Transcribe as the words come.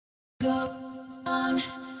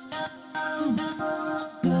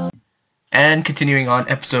And continuing on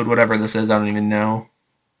episode whatever this is, I don't even know.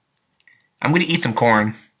 I'm gonna eat some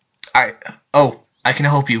corn. I can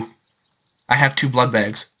help you. I have 2 blood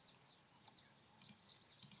bags.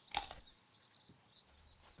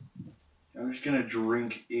 I'm just gonna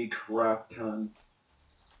drink a crap ton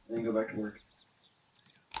and then go back to work.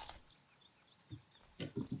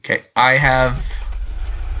 Okay, I have...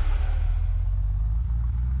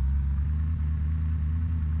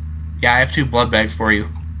 Yeah, I have 2 blood bags for you.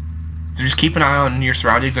 So just keep an eye on your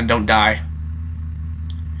surroundings and don't die.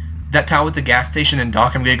 That tower with the gas station and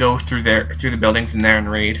dock, I'm gonna go through the buildings in there and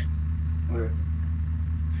raid. Okay.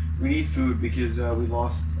 We need food because we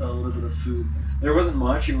lost a little bit of food. There wasn't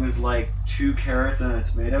much, it was like 2 carrots and a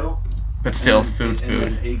tomato. But still, food's food.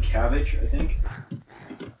 And then 8 cabbage, I think.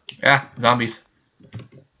 Yeah, zombies.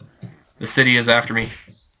 The city is after me.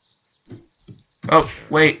 Oh,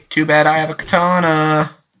 wait, too bad I have a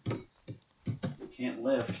katana. Can't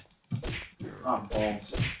lift. Ah,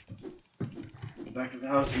 balls. Go back to the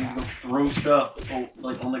house and go throw stuff,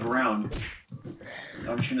 like, on the ground.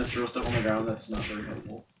 I'm just gonna throw stuff on the ground that's not very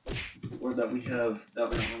helpful. Or that we have,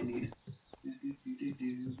 that we don't need.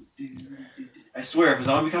 I swear, if a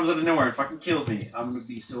zombie comes out of nowhere and fucking kills me, I'm gonna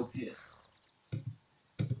be so pissed.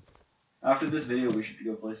 After this video, we should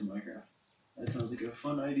go play some Minecraft. That sounds like a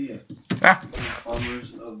fun idea. Ah.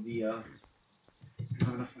 Farmers of the, don't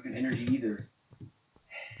have enough fucking energy either.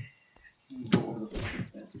 Go over the fucking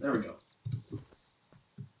fence. There we go.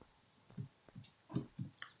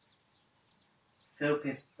 So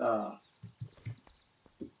pissed off.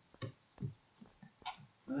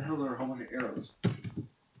 Where the hell are a whole bunch of arrows?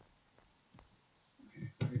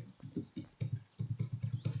 Okay.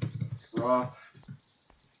 Drop.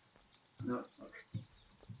 No, okay.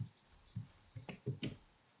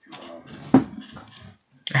 Drop.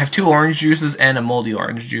 I have 2 orange juices and a moldy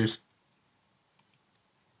orange juice.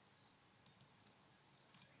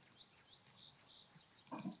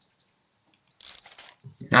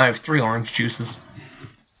 Now I have 3 orange juices.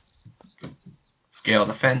 Scale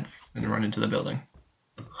the fence and run into the building.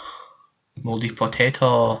 Moldy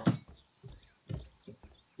potato.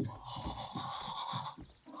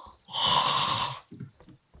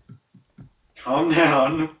 Calm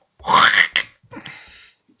down.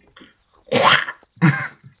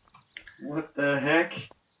 What the heck?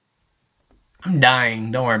 I'm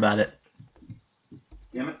dying. Don't worry about it.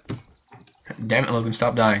 Damn it. Damn it, Logan.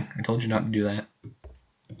 Stop dying. I told you not to do that.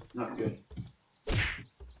 Not good.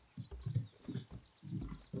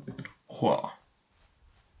 Whoa.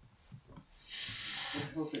 What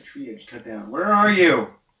the hell's that tree I just cut down? Where are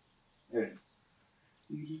you? There it is.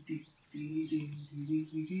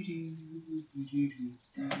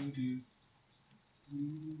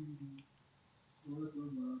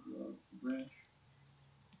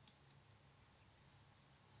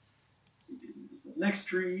 Next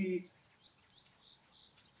tree.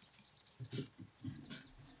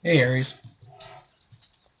 Hey, Aries.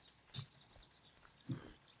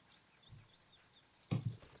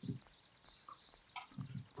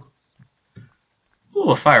 Ooh,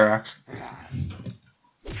 a fire axe.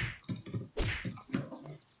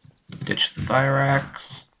 Ditch the fire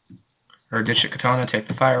axe. Or ditch the katana, take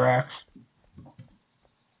the fire axe.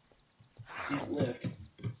 Can't lift.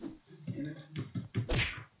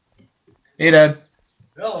 Hey, Dad.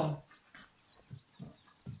 Hello.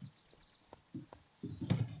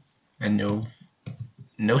 And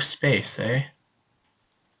no space, eh?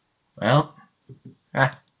 Well,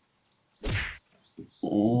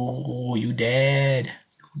 Oh, you dead.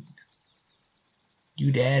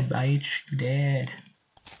 You dead, bitch. You dead.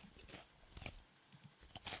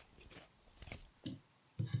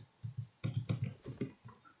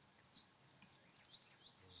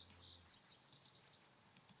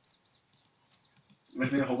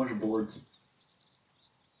 Make me a whole bunch of boards.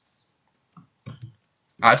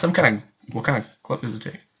 Some kind of, what kind of clip does it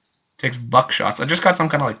take? It takes buckshots. I just got some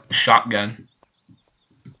kind of like shotgun.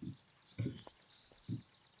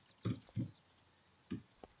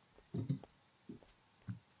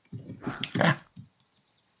 Ah.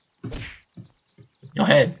 Your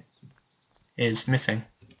head is missing.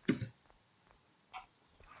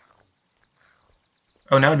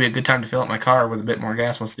 Oh, now would be a good time to fill up my car with a bit more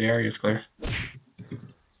gas once the area is clear.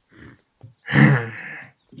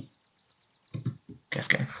 Gas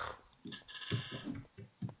can.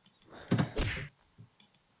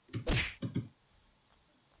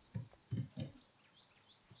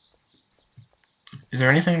 Is there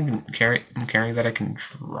anything I'm carrying that I can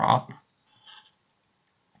drop?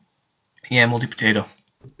 Yeah, multi-potato.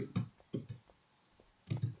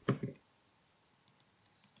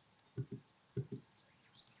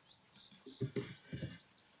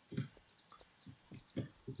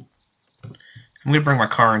 I'm gonna bring my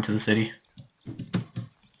car into the city.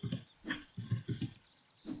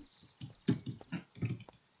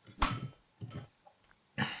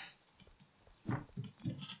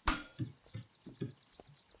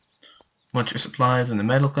 Bunch of supplies in the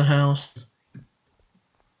medical house.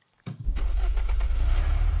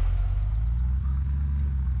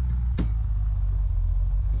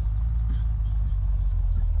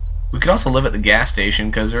 We could also live at the gas station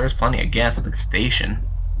because there is plenty of gas at the station.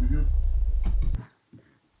 Mm-hmm.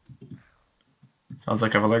 Sounds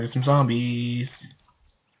like I've alerted some zombies.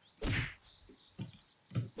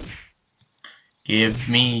 Give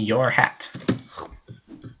me your hat.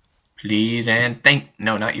 Please and thank...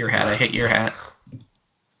 No, not your hat. I hate your hat.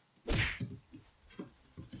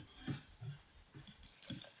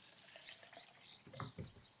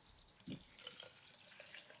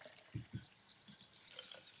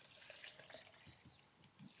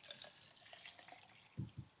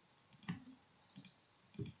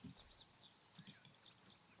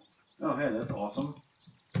 Oh, hey, that's awesome.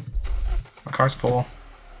 My car's full.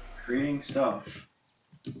 Creating stuff.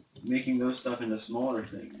 Making those stuff into smaller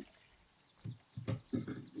things.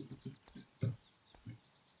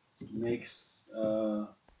 Makes,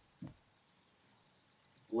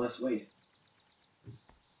 less weight.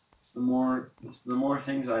 The more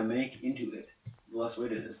things I make into it, the less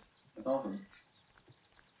weight it is. That's awesome.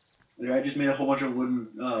 Like, I just made a whole bunch of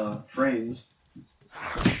wooden, frames.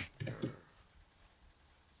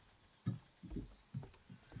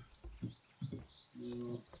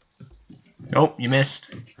 Nope, you missed.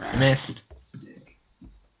 You missed.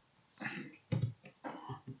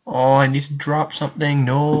 Oh, I need to drop something.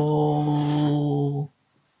 No.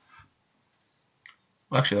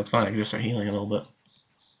 Well, actually, that's fine. I can just start healing a little bit.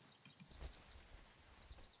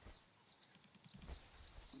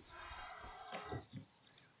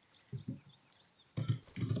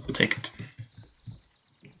 I'll take it.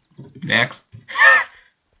 Next.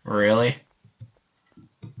 Really?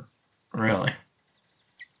 Really?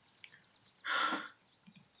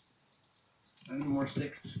 I need more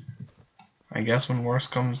sticks. I guess when worse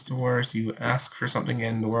comes to worse, you ask for something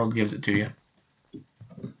and the world gives it to you.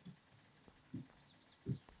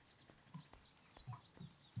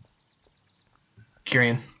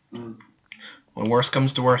 Kyrian. When worse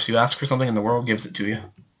comes to worse, you ask for something and the world gives it to you.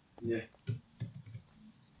 Yeah.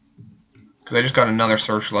 Because I just got another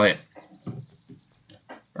searchlight.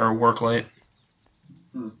 Or work light.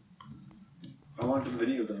 How long's the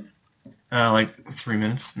video done? Like 3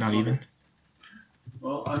 minutes, not even.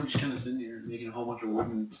 Well, I'm just kind of sitting here making a whole bunch of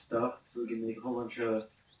wooden stuff so we can make a whole bunch of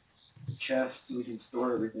chests so we can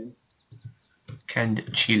store everything.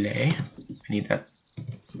 Canned chile. I need that.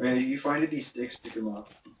 Hey, you find these sticks, pick them up.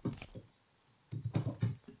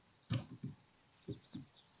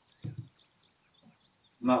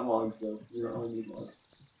 Not logs though, we don't really need logs.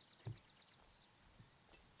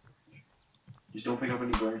 Just don't pick up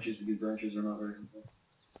any branches because branches are not very helpful.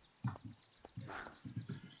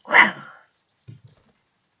 Ah!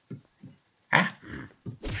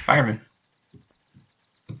 Fireman.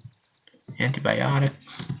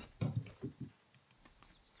 Antibiotics.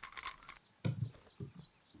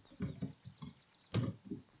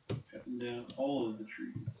 Cutting down all of the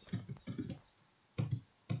trees.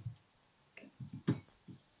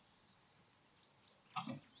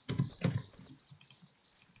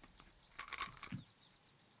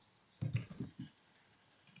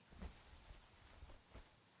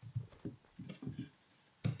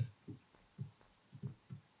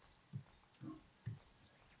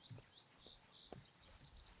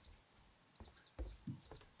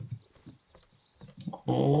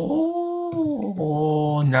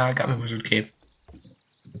 Oh, now I got my wizard cape.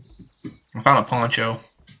 I found a poncho.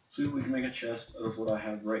 See if we can make a chest out of what I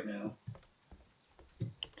have right now.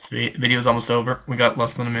 Sweet. Video's almost over. We got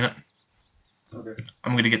less than a minute. Okay.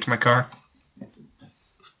 I'm gonna get to my car. We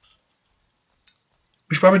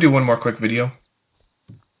should probably do one more quick video.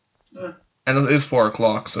 And it is 4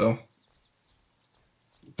 o'clock, so...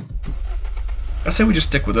 I say we just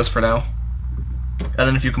stick with this for now. And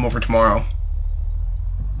then if you come over tomorrow...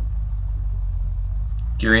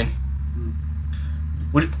 Kyrian?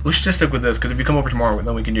 We should just stick with this, because if you come over tomorrow,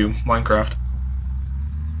 then we can do Minecraft.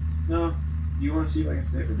 No, you want to see if I can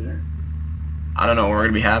stay for dinner? I don't know what we're going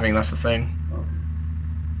to be having, that's the thing. Okay.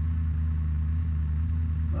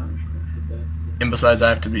 I'm just going to hit that. And besides,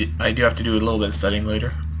 I do have to do a little bit of studying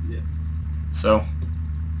later. Yeah. So,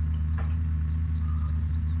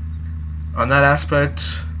 on that aspect,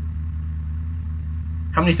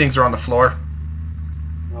 how many things are on the floor?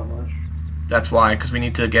 Not much. That's why, because we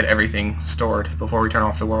need to get everything stored before we turn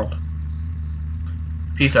off the world.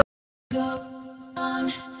 Peace out.